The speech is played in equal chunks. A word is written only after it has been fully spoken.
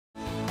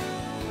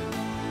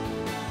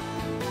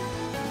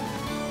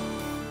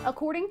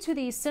According to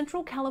the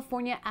Central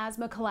California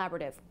Asthma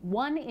Collaborative,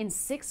 1 in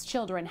 6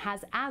 children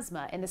has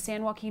asthma in the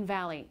San Joaquin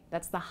Valley.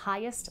 That's the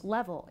highest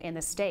level in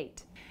the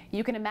state.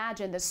 You can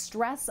imagine the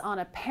stress on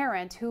a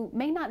parent who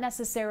may not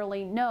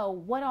necessarily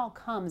know what all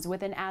comes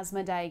with an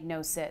asthma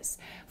diagnosis.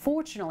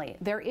 Fortunately,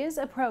 there is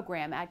a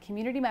program at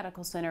community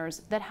medical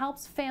centers that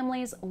helps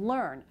families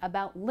learn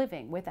about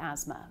living with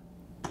asthma.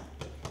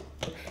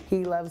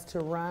 He loves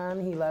to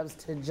run, he loves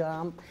to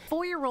jump.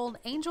 4-year-old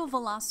Angel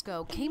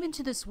Velasco came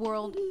into this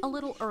world a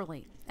little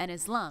early, and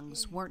his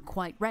lungs weren't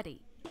quite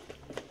ready.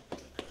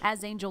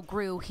 As Angel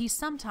grew, he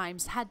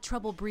sometimes had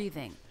trouble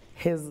breathing.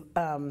 His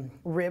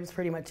ribs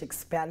pretty much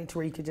expanding to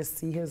where you could just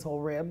see his whole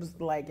ribs.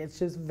 Like, it's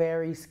just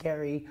very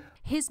scary.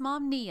 His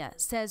mom, Nia,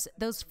 says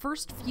those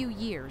first few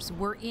years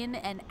were in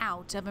and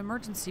out of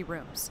emergency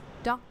rooms.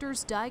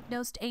 Doctors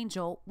diagnosed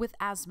Angel with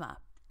asthma.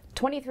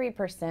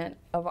 23%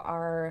 of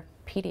our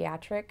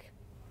pediatric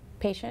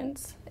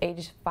patients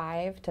aged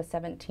 5 to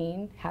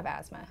 17 have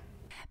asthma.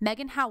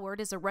 Megan Howard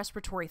is a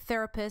respiratory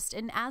therapist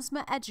and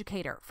asthma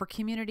educator for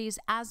Community's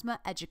Asthma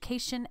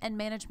Education and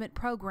Management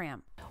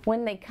Program.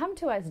 When they come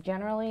to us,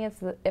 generally,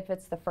 if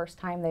it's the first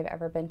time they've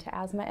ever been to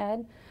asthma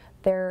ed,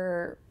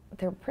 they're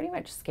pretty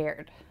much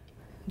scared.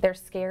 They're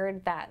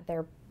scared that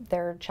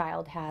their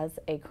child has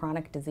a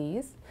chronic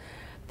disease.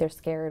 They're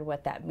scared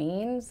what that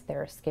means.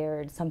 They're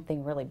scared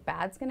something really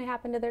bad's going to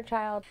happen to their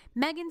child.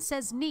 Megan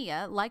says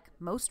Nia, like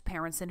most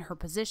parents in her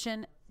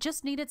position,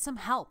 just needed some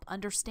help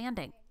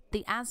understanding.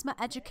 The asthma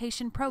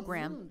education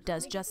program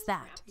does just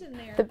that.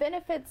 The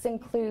benefits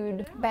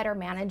include better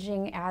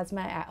managing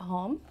asthma at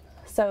home,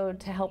 so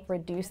to help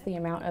reduce the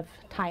amount of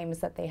times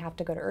that they have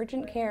to go to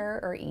urgent care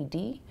or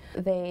ED.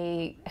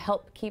 They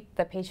help keep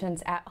the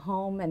patients at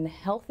home and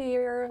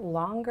healthier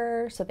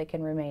longer so they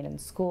can remain in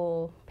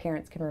school,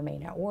 parents can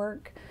remain at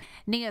work.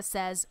 Nia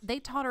says they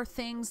taught her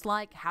things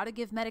like how to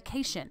give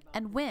medication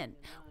and when,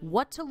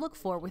 what to look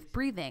for with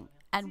breathing,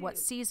 and what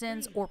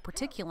seasons or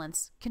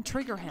particulates can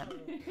trigger him.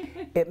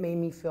 It made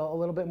me feel a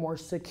little bit more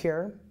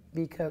secure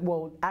because,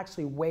 well,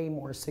 actually way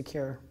more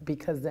secure,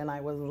 because then I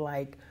was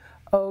like,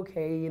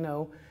 okay, you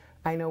know,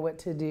 I know what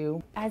to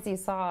do. As you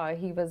saw,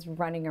 he was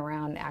running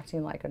around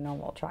acting like a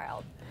normal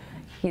child.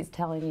 He's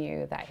telling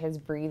you that his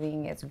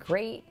breathing is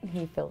great,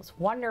 he feels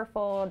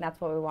wonderful, and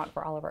that's what we want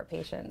for all of our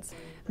patients.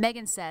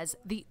 Megan says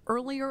the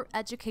earlier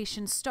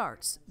education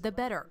starts, the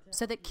better,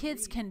 so that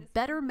kids can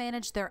better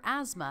manage their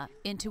asthma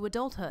into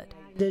adulthood.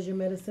 Does your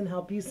medicine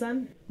help you,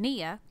 son?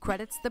 Nia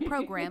credits the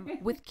program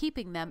with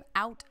keeping them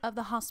out of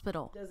the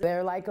hospital.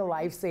 They're like a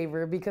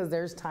lifesaver, because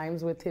there's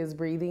times with his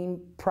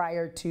breathing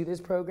prior to this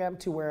program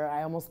to where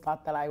I almost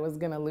thought that I was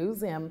going to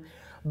lose him.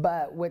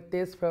 But with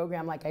this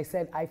program, like I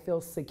said, I feel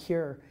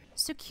secure.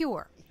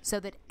 Secure,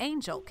 so that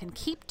Angel can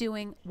keep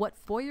doing what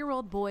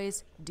 4-year-old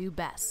boys do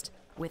best,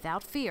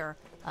 without fear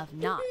of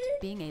not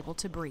being able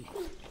to breathe.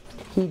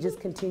 He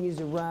just continues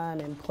to run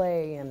and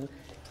play, and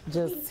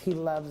he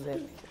loves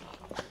it.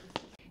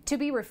 To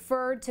be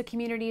referred to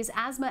Community's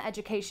Asthma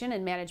Education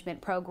and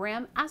Management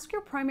Program, ask your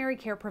primary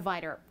care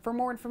provider. For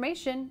more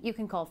information, you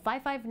can call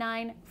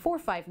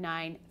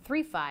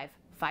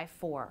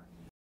 559-459-3554.